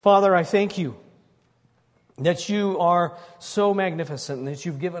Father, I thank you that you are so magnificent and that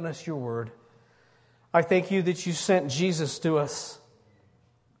you've given us your word. I thank you that you sent Jesus to us.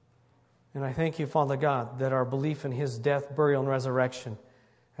 And I thank you, Father God, that our belief in his death, burial, and resurrection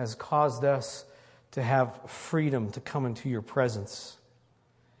has caused us to have freedom to come into your presence.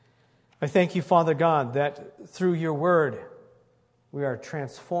 I thank you, Father God, that through your word we are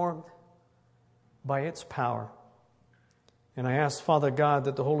transformed by its power. And I ask, Father God,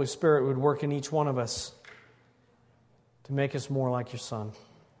 that the Holy Spirit would work in each one of us to make us more like your Son.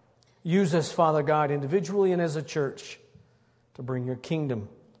 Use us, Father God, individually and as a church to bring your kingdom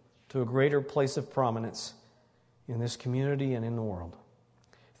to a greater place of prominence in this community and in the world.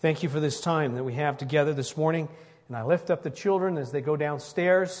 Thank you for this time that we have together this morning. And I lift up the children as they go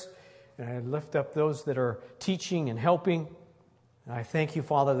downstairs. And I lift up those that are teaching and helping. And I thank you,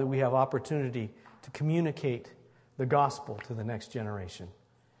 Father, that we have opportunity to communicate the gospel to the next generation.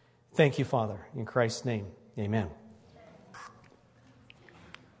 Thank you, Father. In Christ's name, amen.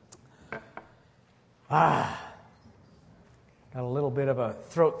 Got a little bit of a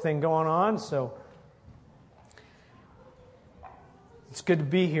throat thing going on, so it's good to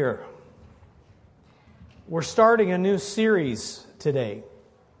be here. We're starting a new series today.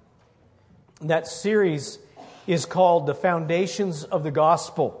 That series is called The Foundations of the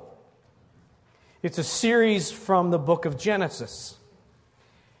Gospel. It's a series from the book of Genesis.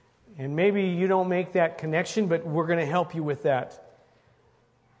 And maybe you don't make that connection, but we're going to help you with that.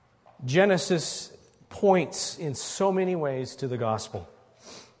 Genesis points in so many ways to the gospel.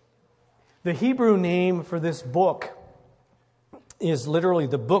 The Hebrew name for this book is literally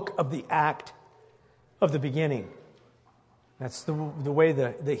the book of the act of the beginning. That's the way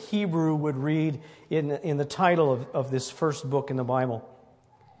the Hebrew would read in the title of this first book in the Bible.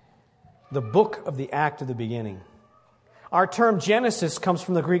 The book of the act of the beginning. Our term Genesis comes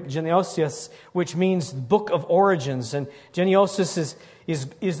from the Greek genealosis, which means book of origins. And genealosis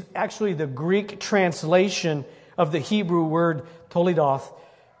is actually the Greek translation of the Hebrew word Toledoth.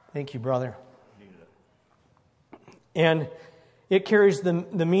 Thank you, brother. And it carries the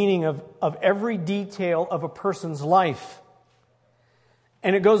meaning of every detail of a person's life.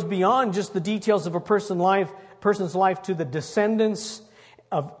 And it goes beyond just the details of a person's life to the descendants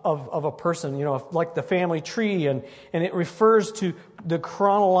of a person, like the family tree, and it refers to the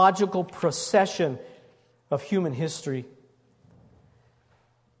chronological procession of human history.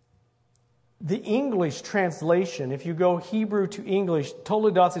 The English translation, if you go Hebrew to English,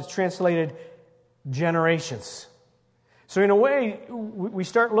 Toledoth is translated generations. So in a way, we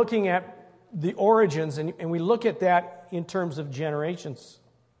start looking at the origins, and we look at that in terms of generations.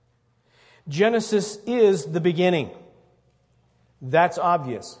 Genesis is the beginning. That's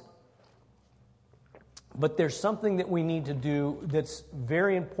obvious. But there's something that we need to do that's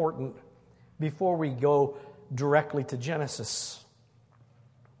very important before we go directly to Genesis.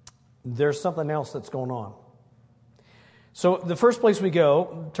 There's something else that's going on. So the first place we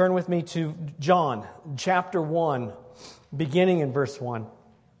go, turn with me to John, chapter 1, beginning in verse 1.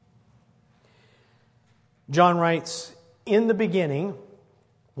 John writes, "In the beginning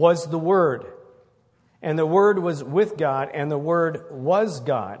was the Word, and the Word was with God, and the Word was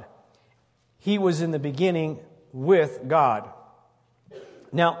God. He was in the beginning with God."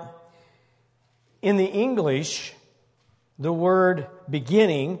 Now, in the English, the word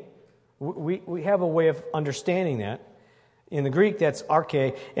beginning, we have a way of understanding that. In the Greek, that's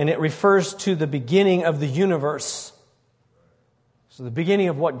arche, and it refers to the beginning of the universe. So the beginning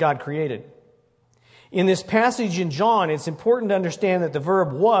of what God created. In this passage in John, it's important to understand that the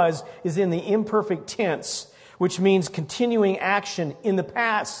verb was is in the imperfect tense, which means continuing action in the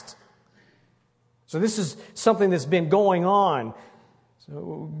past. So this is something that's been going on.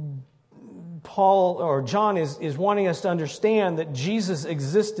 So John is wanting us to understand that Jesus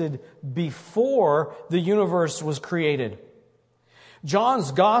existed before the universe was created.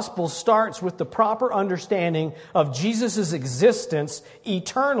 John's gospel starts with the proper understanding of Jesus' existence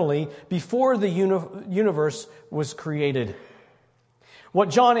eternally before the universe was created. What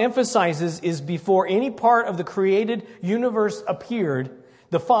John emphasizes is before any part of the created universe appeared,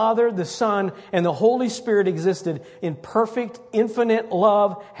 the Father, the Son, and the Holy Spirit existed in perfect, infinite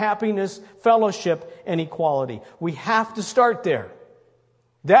love, happiness, fellowship, and equality. We have to start there.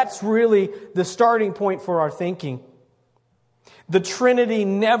 That's really the starting point for our thinking. The Trinity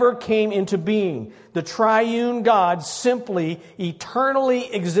never came into being. The triune God simply,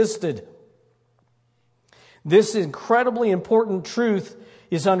 eternally existed. This incredibly important truth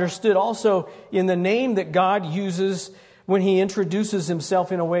is understood also in the name that God uses when He introduces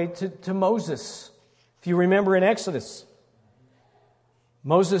Himself in a way to Moses. If you remember in Exodus,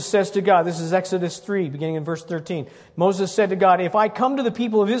 Moses says to God, this is Exodus 3, beginning in verse 13. Moses said to God, if I come to the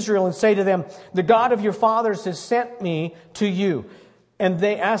people of Israel and say to them, the God of your fathers has sent me to you, and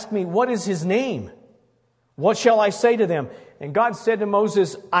they ask me, what is his name? What shall I say to them? And God said to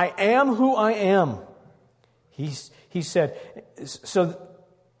Moses, I am who I am. He said, so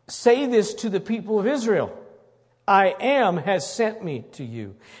say this to the people of Israel. I am has sent me to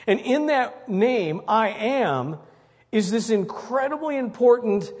you. And in that name, I am, is this incredibly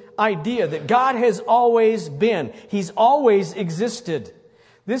important idea that God has always been. He's always existed.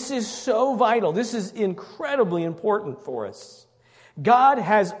 This is so vital. This is incredibly important for us. God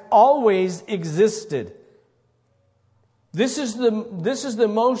has always existed. This is the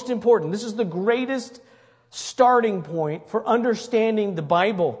most important. This is the greatest starting point for understanding the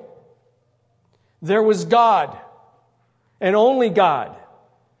Bible. There was God, and only God.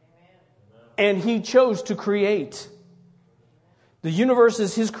 And He chose to create. The universe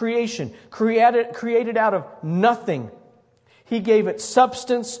is His creation, created out of nothing. He gave it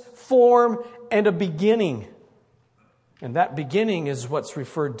substance, form, and a beginning. And that beginning is what's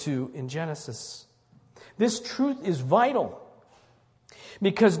referred to in Genesis. This truth is vital.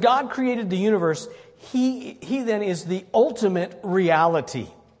 Because God created the universe, He then is the ultimate reality.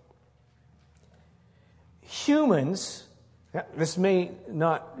 Humans, you may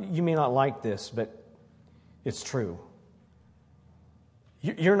not like this, but it's true.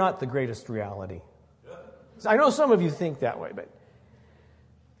 You're not the greatest reality. I know some of you think that way, but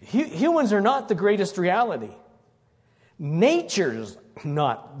humans are not the greatest reality. Nature's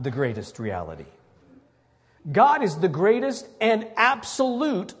not the greatest reality. God is the greatest and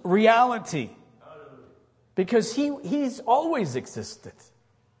absolute reality. Because He's always existed.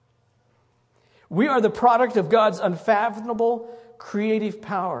 We are the product of God's unfathomable creative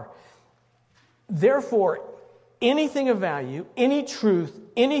power. Therefore, anything of value, any truth,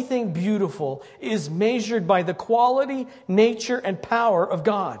 anything beautiful is measured by the quality, nature, and power of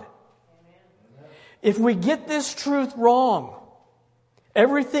God. Amen. If we get this truth wrong,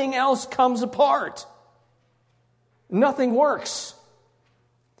 everything else comes apart. Nothing works.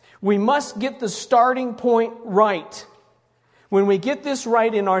 We must get the starting point right. When we get this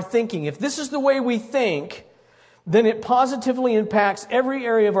right in our thinking, if this is the way we think, then it positively impacts every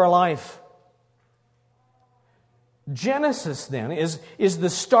area of our life. Genesis, then, is the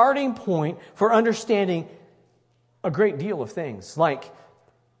starting point for understanding a great deal of things, like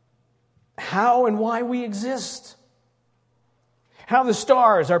how and why we exist, how the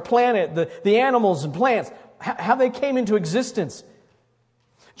stars, our planet, the animals and plants, how they came into existence.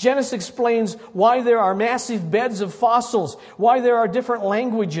 Genesis explains why there are massive beds of fossils, why there are different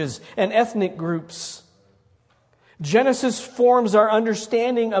languages and ethnic groups. Genesis forms our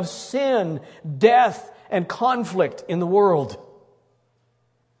understanding of sin, death, and conflict in the world.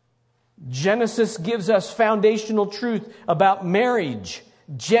 Genesis gives us foundational truth about marriage,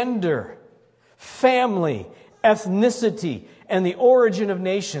 gender, family, ethnicity, and the origin of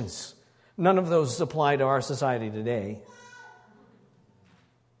nations. None of those apply to our society today.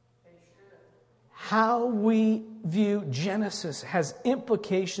 How we view Genesis has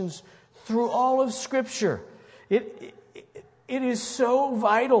implications through all of Scripture. It is so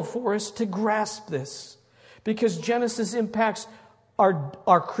vital for us to grasp this, because Genesis impacts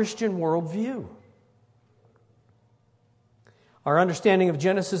our Christian worldview. Our understanding of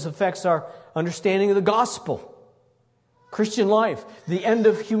Genesis affects our understanding of the gospel, Christian life, the end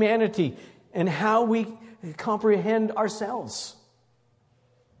of humanity, and how we comprehend ourselves.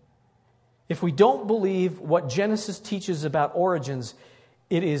 If we don't believe what Genesis teaches about origins,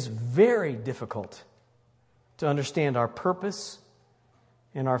 it is very difficult to understand our purpose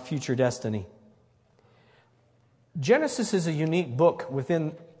and our future destiny. Genesis is a unique book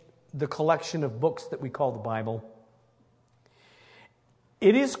within the collection of books that we call the Bible.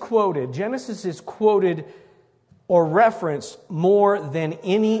 Genesis is quoted or referenced more than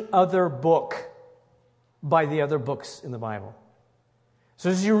any other book by the other books in the Bible. So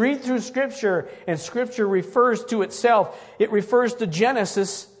as you read through Scripture, and Scripture refers to itself, it refers to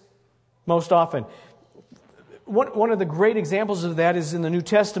Genesis most often. One of the great examples of that is in the New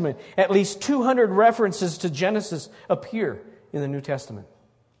Testament. At least 200 references to Genesis appear in the New Testament.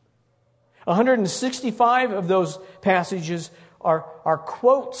 165 of those passages are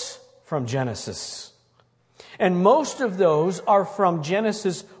quotes from Genesis. And most of those are from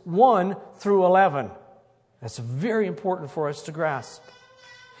Genesis 1 through 11. That's very important for us to grasp.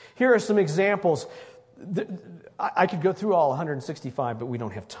 Here are some examples. I could go through all 165, but we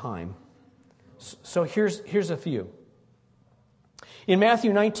don't have time. So here's a few. In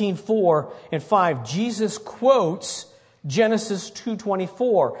Matthew 19:4 and 5, Jesus quotes Genesis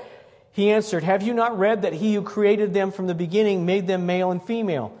 2:24. He answered, "Have you not read that he who created them from the beginning made them male and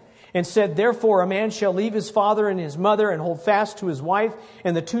female? And said, therefore a man shall leave his father and his mother and hold fast to his wife,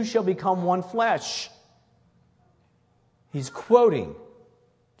 and the two shall become one flesh." He's quoting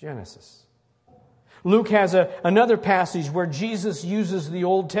Genesis. Luke has another passage where Jesus uses the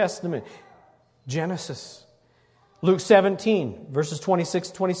Old Testament. Genesis. Luke 17, verses 26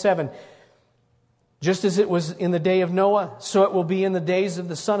 to 27. "Just as it was in the day of Noah, so it will be in the days of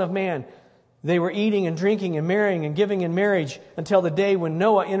the Son of Man. They were eating and drinking and marrying and giving in marriage until the day when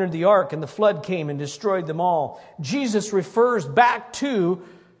Noah entered the ark and the flood came and destroyed them all." Jesus refers back to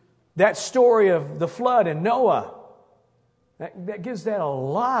that story of the flood and Noah. That gives that a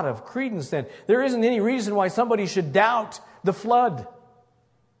lot of credence then. There isn't any reason why somebody should doubt the flood.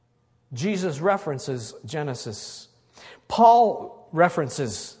 Jesus references Genesis. Paul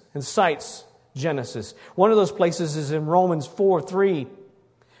references and cites Genesis. One of those places is in Romans 4:3.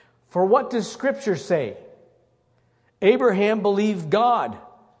 "For what does Scripture say? Abraham believed God,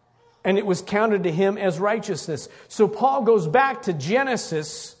 and it was counted to him as righteousness." So Paul goes back to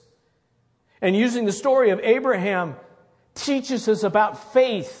Genesis, and using the story of Abraham, teaches us about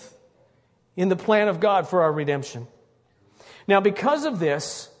faith in the plan of God for our redemption. Now, because of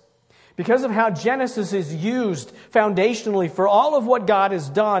this, because of how Genesis is used foundationally for all of what God has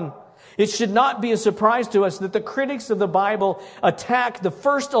done, it should not be a surprise to us that the critics of the Bible attack the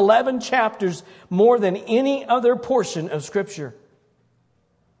first 11 chapters more than any other portion of Scripture.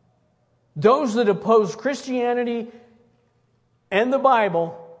 Those that oppose Christianity and the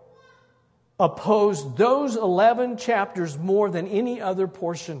Bible oppose those 11 chapters more than any other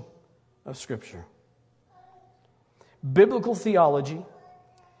portion of Scripture. Biblical theology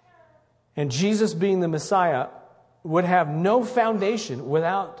and Jesus being the Messiah would have no foundation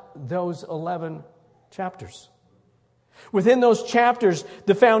without those 11 chapters. Within those chapters,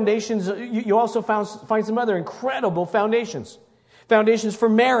 the foundations, you also find some other incredible foundations. Foundations for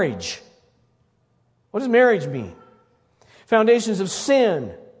marriage. What does marriage mean? Foundations of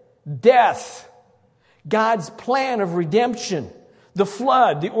sin, death, God's plan of redemption, the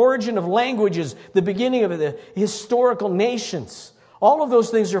flood, the origin of languages, the beginning of the historical nations. All of those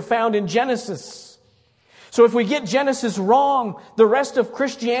things are found in Genesis. So if we get Genesis wrong, the rest of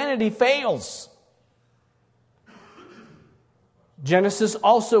Christianity fails. Genesis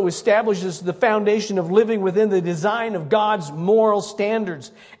also establishes the foundation of living within the design of God's moral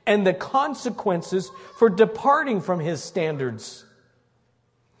standards and the consequences for departing from His standards.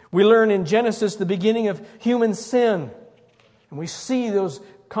 We learn in Genesis the beginning of human sin, and we see those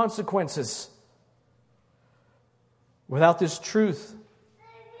consequences. Without this truth,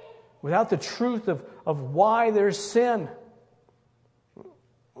 without the truth of why there's sin,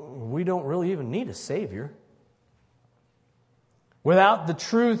 we don't really even need a Savior. Without the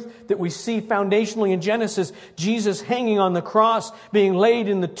truth that we see foundationally in Genesis, Jesus hanging on the cross, being laid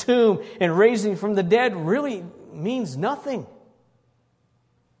in the tomb, and raising from the dead really means nothing.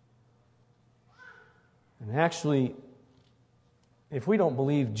 And actually, if we don't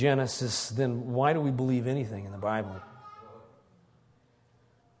believe Genesis, then why do we believe anything in the Bible?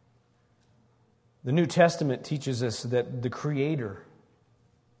 The New Testament teaches us that the Creator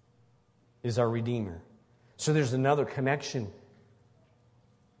is our Redeemer. So there's another connection.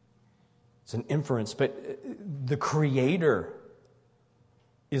 It's an inference, but the Creator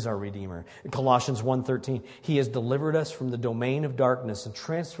is our Redeemer. In Colossians 1:13, He has delivered us from the domain of darkness and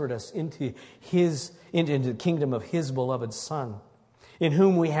transferred us into the kingdom of His beloved Son, in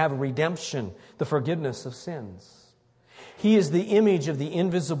whom we have redemption, the forgiveness of sins. He is the image of the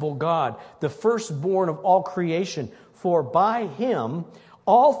invisible God, the firstborn of all creation. For by Him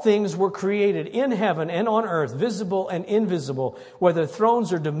all things were created in heaven and on earth, visible and invisible, whether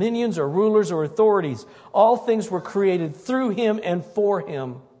thrones or dominions or rulers or authorities. All things were created through Him and for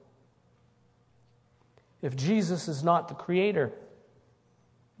Him. If Jesus is not the Creator,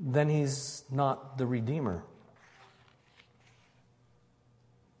 then He's not the Redeemer.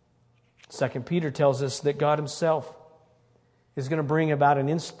 2 Peter tells us that God Himself is going to bring about an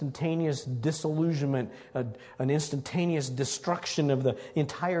instantaneous disillusionment, an instantaneous destruction of the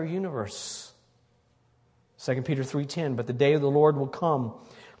entire universe. 2 Peter 3:10, but the day of the Lord will come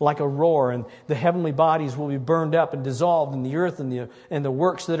like a roar, and the heavenly bodies will be burned up and dissolved, and the earth and the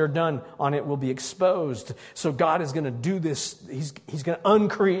works that are done on it will be exposed. So God is going to do this. He's going to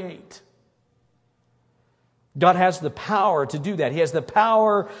uncreate. God has the power to do that. He has the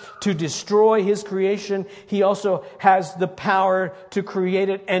power to destroy His creation. He also has the power to create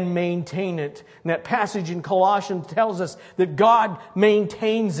it and maintain it. And that passage in Colossians tells us that God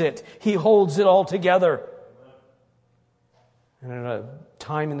maintains it. He holds it all together. And at a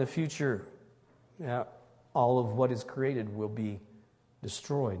time in the future, all of what is created will be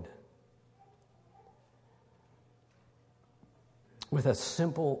destroyed. With a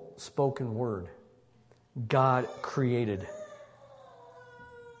simple spoken word, God created.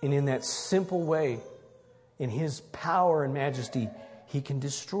 And in that simple way, in His power and majesty, He can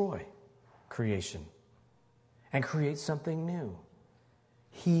destroy creation and create something new.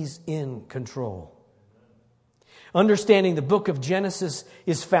 He's in control. Understanding the book of Genesis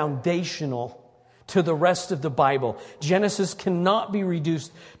is foundational to the rest of the Bible. Genesis cannot be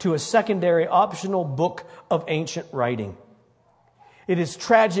reduced to a secondary, optional book of ancient writing. It is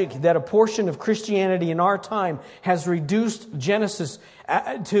tragic that a portion of Christianity in our time has reduced Genesis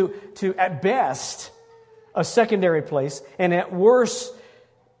to at best, a secondary place, and at worst,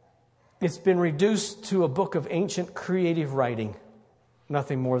 it's been reduced to a book of ancient creative writing,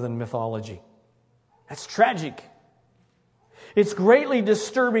 nothing more than mythology. That's tragic. It's greatly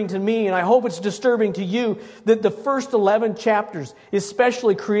disturbing to me, and I hope it's disturbing to you, that the first 11 chapters,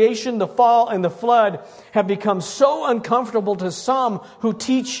 especially creation, the fall, and the flood, have become so uncomfortable to some who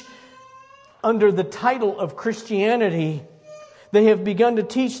teach under the title of Christianity. They have begun to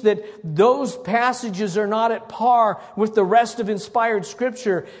teach that those passages are not at par with the rest of inspired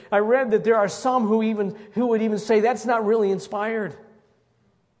Scripture. I read that there are some who would even say that's not really inspired.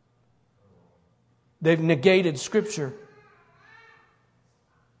 They've negated Scripture.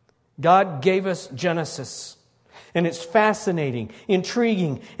 God gave us Genesis, and it's fascinating,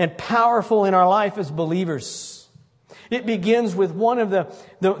 intriguing, and powerful in our life as believers. It begins with one of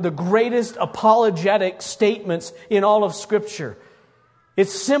the greatest apologetic statements in all of Scripture.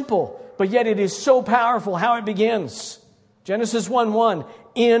 It's simple, but yet it is so powerful how it begins. Genesis 1:1,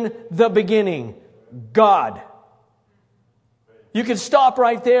 in the beginning, God. You could stop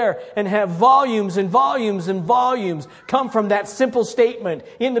right there and have volumes and volumes and volumes come from that simple statement.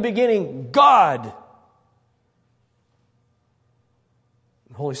 In the beginning, God.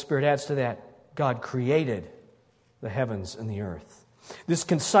 The Holy Spirit adds to that, God created the heavens and the earth. This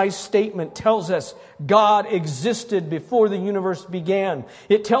concise statement tells us God existed before the universe began.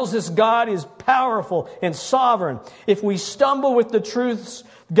 It tells us God is powerful and sovereign. If we stumble with the truths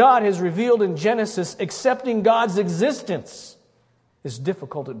God has revealed in Genesis, accepting God's existence is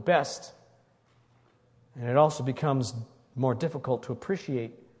difficult at best. And it also becomes more difficult to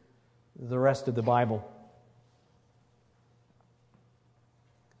appreciate the rest of the Bible.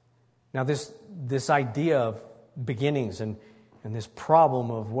 Now this idea of beginnings and this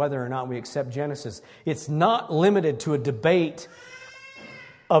problem of whether or not we accept Genesis, it's not limited to a debate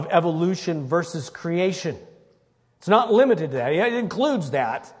of evolution versus creation. It's not limited to that. It includes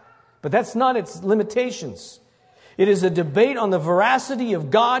that, but that's not its limitations. It is a debate on the veracity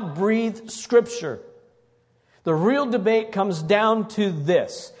of God-breathed Scripture. The real debate comes down to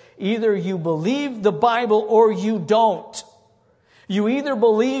this. Either you believe the Bible or you don't. You either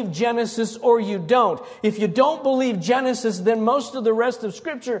believe Genesis or you don't. If you don't believe Genesis, then most of the rest of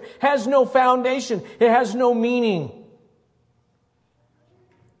Scripture has no foundation. It has no meaning.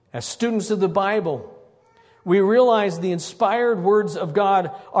 As students of the Bible, we realize the inspired words of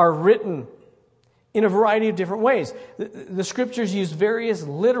God are written in a variety of different ways. The Scriptures use various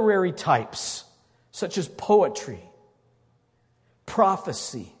literary types, such as poetry,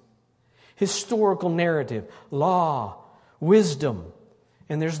 prophecy, historical narrative, law, wisdom.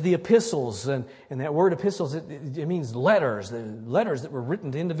 And there's the epistles, and that word epistles, it means letters, the letters that were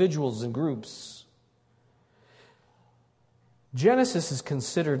written to individuals and groups. Genesis is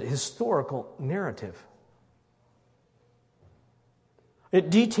considered historical narrative. It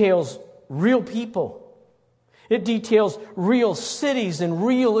details real people. It details real cities and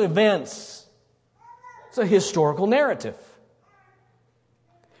real events. It's a historical narrative.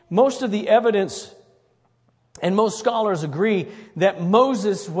 Most of the evidence and most scholars agree that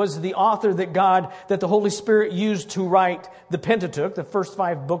Moses was the author that the Holy Spirit used to write the Pentateuch, the first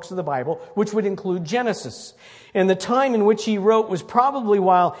 5 books of the Bible, which would include Genesis. And the time in which he wrote was probably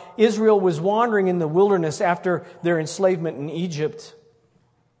while Israel was wandering in the wilderness after their enslavement in Egypt.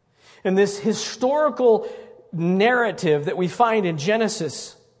 And this historical narrative that we find in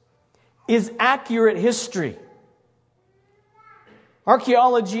Genesis is accurate history.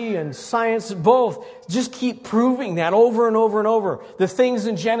 Archaeology and science both just keep proving that over and over and over. The things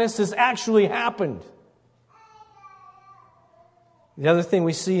in Genesis actually happened. The other thing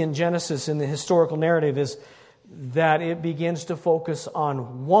we see in Genesis in the historical narrative is that it begins to focus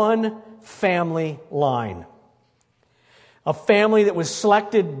on one family line. A family that was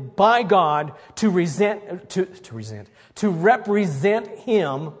selected by God to represent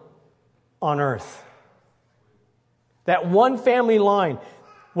Him on earth. That one family line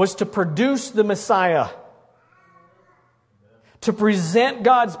was to produce the Messiah, to present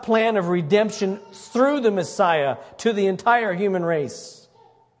God's plan of redemption through the Messiah to the entire human race.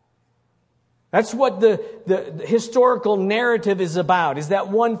 That's what the historical narrative is about, is that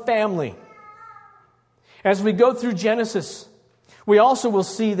one family. As we go through Genesis, we also will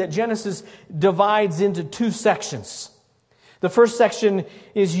see that Genesis divides into two sections. The first section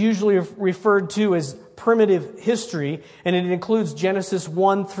is usually referred to as primitive history, and it includes Genesis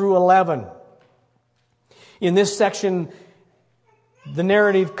 1 through 11. In this section, the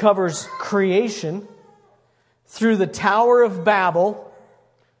narrative covers creation through the Tower of Babel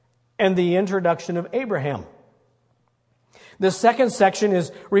and the introduction of Abraham. The second section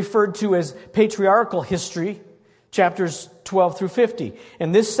is referred to as patriarchal history, chapters 12 through 50.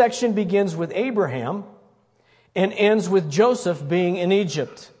 And this section begins with Abraham and ends with Joseph being in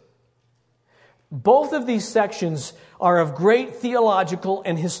Egypt. Both of these sections are of great theological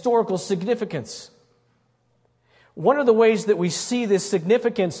and historical significance. One of the ways that we see this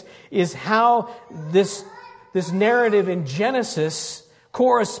significance is how this narrative in Genesis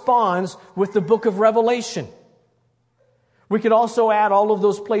corresponds with the book of Revelation. We could also add all of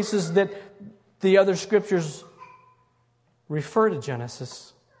those places that the other scriptures refer to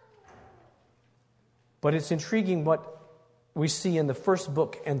Genesis. But it's intriguing what we see in the first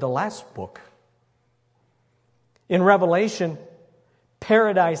book and the last book. In Revelation,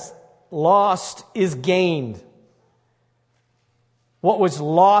 paradise lost is gained. What was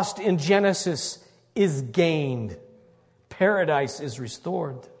lost in Genesis is gained. Paradise is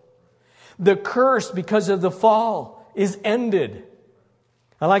restored. The curse because of the fall is ended.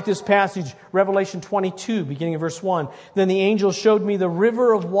 I like this passage, Revelation 22, beginning of verse 1. Then the angel showed me the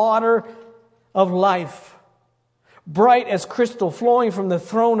river of water of life, bright as crystal, flowing from the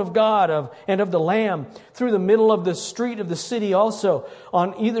throne of God and of the Lamb, through the middle of the street of the city also,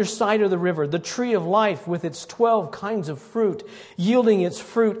 on either side of the river, the tree of life with its 12 kinds of fruit, yielding its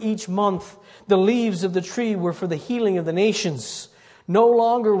fruit each month. The leaves of the tree were for the healing of the nations. No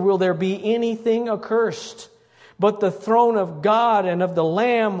longer will there be anything accursed, but the throne of God and of the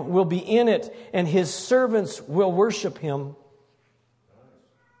Lamb will be in it, and His servants will worship Him.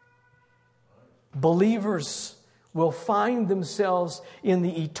 Believers will find themselves in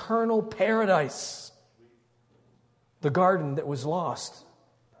the eternal paradise, the garden that was lost,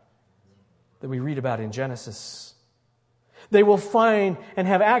 that we read about in Genesis. They will find and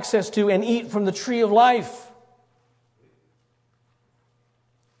have access to and eat from the tree of life.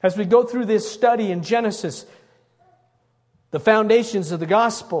 As we go through this study in Genesis, the foundations of the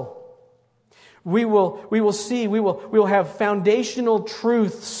gospel, we will have foundational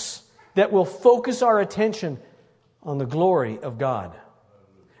truths that will focus our attention on the glory of God.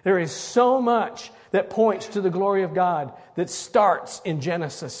 There is so much that points to the glory of God that starts in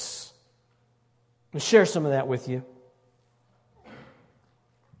Genesis. I'll share some of that with you.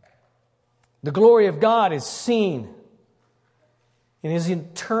 The glory of God is seen in His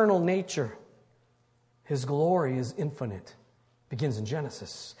eternal nature. His glory is infinite. Begins in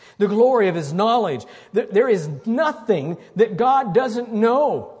Genesis. The glory of His knowledge. There is nothing that God doesn't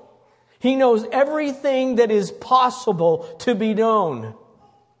know. He knows everything that is possible to be known.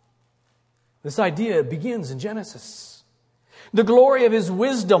 This idea begins in Genesis. The glory of His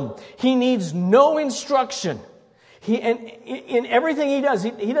wisdom. He needs no instruction. In everything He does,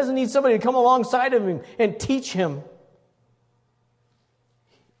 He doesn't need somebody to come alongside of Him and teach Him.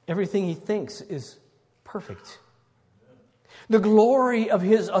 Everything He thinks is perfect. The glory of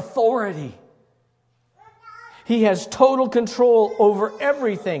His authority. He has total control over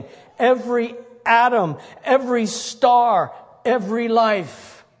everything. Every atom, every star, every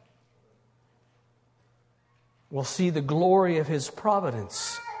life. We'll see the glory of His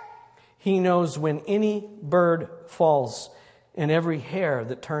providence. He knows when any bird falls and every hair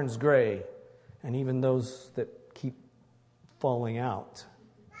that turns gray, and even those that keep falling out.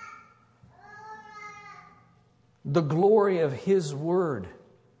 The glory of His Word.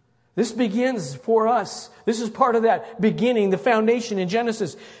 This begins for us. This is part of that beginning, the foundation in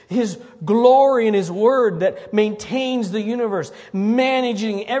Genesis. His glory in His Word that maintains the universe,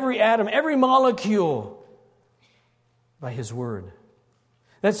 managing every atom, every molecule by His Word.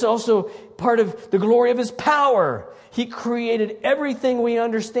 That's also part of the glory of His power. He created everything we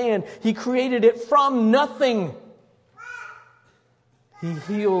understand. He created it from nothing. He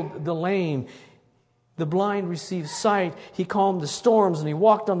healed the lame. The blind received sight. He calmed the storms and He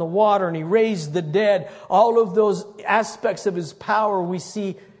walked on the water and He raised the dead. All of those aspects of His power we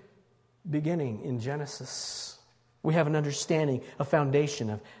see beginning in Genesis. We have an understanding, a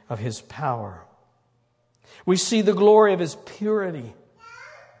foundation of His power. We see the glory of His purity.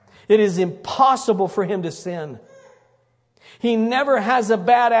 It is impossible for Him to sin. He never has a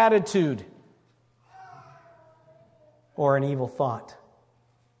bad attitude or an evil thought.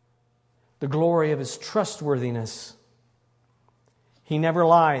 The glory of His trustworthiness. He never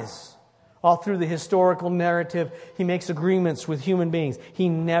lies. All through the historical narrative, He makes agreements with human beings. He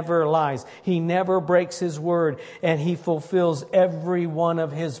never lies. He never breaks His word, and He fulfills every one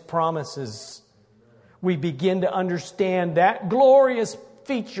of His promises. We begin to understand that glorious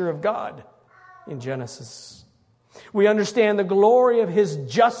feature of God in Genesis. We understand the glory of His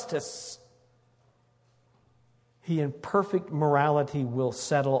justice. He in perfect morality will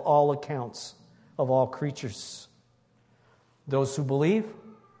settle all accounts of all creatures. Those who believe,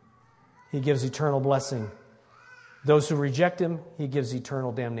 He gives eternal blessing. Those who reject Him, He gives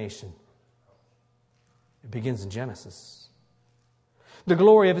eternal damnation. It begins in Genesis. The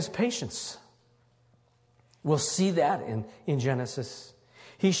glory of His patience. We'll see that in Genesis.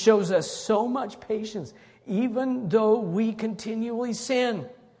 He shows us so much patience, even though we continually sin,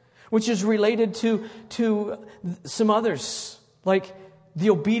 which is related to some others, like the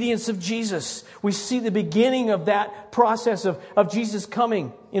obedience of Jesus. We see the beginning of that process of Jesus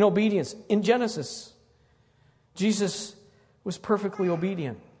coming in obedience in Genesis. Jesus was perfectly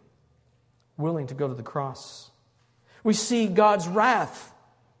obedient, willing to go to the cross. We see God's wrath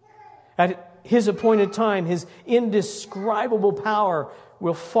at His appointed time. His indescribable power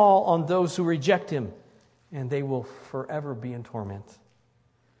will fall on those who reject Him, and they will forever be in torment.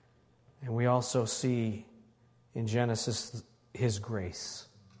 And we also see in Genesis His grace.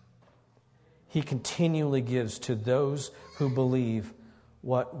 He continually gives to those who believe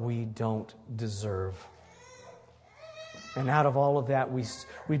what we don't deserve. And out of all of that,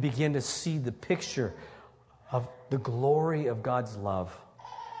 we begin to see the picture of the glory of God's love.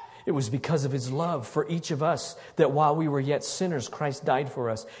 It was because of His love for each of us that while we were yet sinners, Christ died for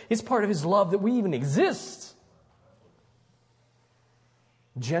us. It's part of His love that we even exist.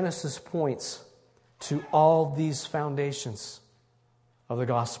 Genesis points to all these foundations of the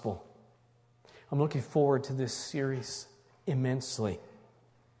gospel. I'm looking forward to this series immensely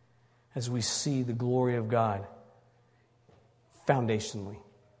as we see the glory of God foundationally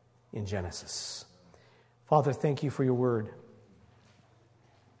in Genesis. Father, thank You for Your word.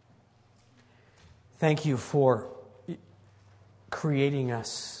 Thank You for creating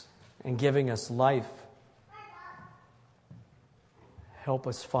us and giving us life. Help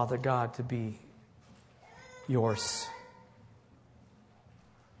us, Father God, to be Yours.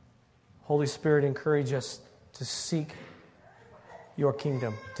 Holy Spirit, encourage us to seek Your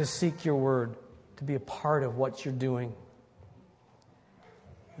kingdom, to seek Your word, to be a part of what You're doing.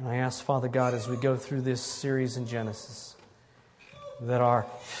 And I ask, Father God, as we go through this series in Genesis, that our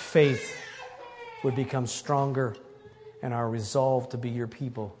faith would become stronger and our resolve to be Your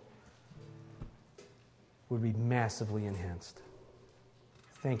people would be massively enhanced.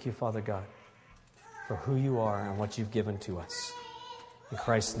 Thank You, Father God, for who You are and what You've given to us. In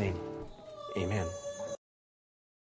Christ's name, amen.